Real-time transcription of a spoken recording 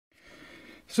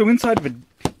So inside of a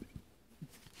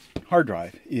hard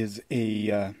drive is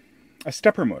a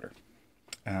stepper motor.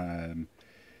 Um,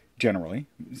 Generally,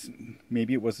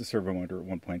 maybe it was a servo motor at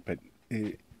one point, but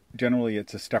generally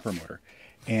it's a stepper motor.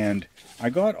 And I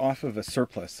got off of a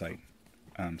surplus site,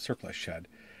 surplus shed,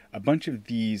 a bunch of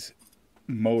these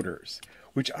motors,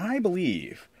 which I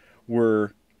believe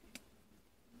were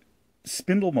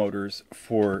spindle motors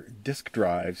for disk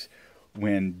drives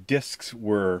when disks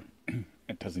were,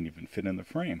 it doesn't even fit in the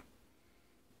frame,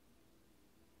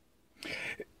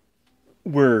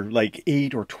 were like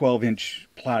 8 or 12-inch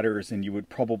platters, and you would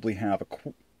probably have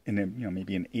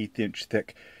maybe an 1/8 inch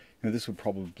thick. This would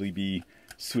probably be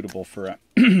suitable for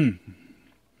an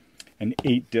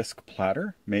 8-disc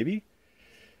platter, maybe,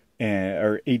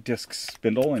 or 8-disc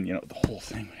spindle, and the whole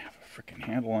thing would have a freaking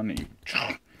handle on it. You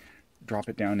drop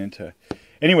it down into.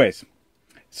 Anyways,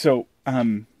 so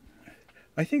I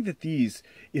think that these,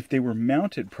 if they were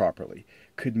mounted properly,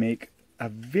 could make a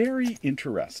very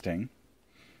interesting.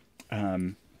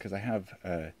 Because I have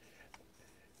a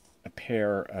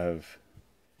pair of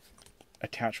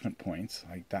attachment points,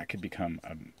 like that could become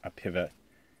a pivot,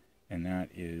 and that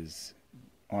is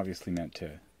obviously meant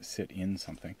to sit in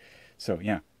something. So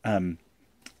yeah,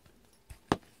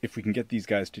 if we can get these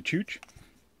guys to chooch,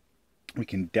 we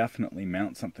can definitely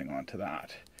mount something onto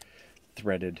that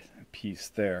threaded piece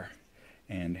there,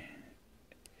 and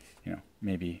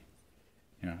maybe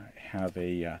have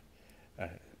a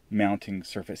mounting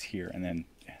surface here, and then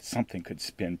something could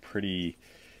spin pretty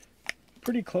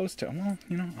close to, well,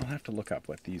 I'll have to look up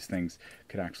what these things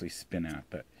could actually spin at,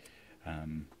 but a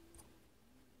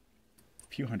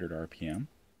few hundred RPM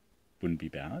wouldn't be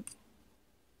bad.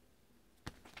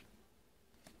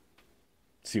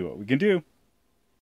 See what we can do.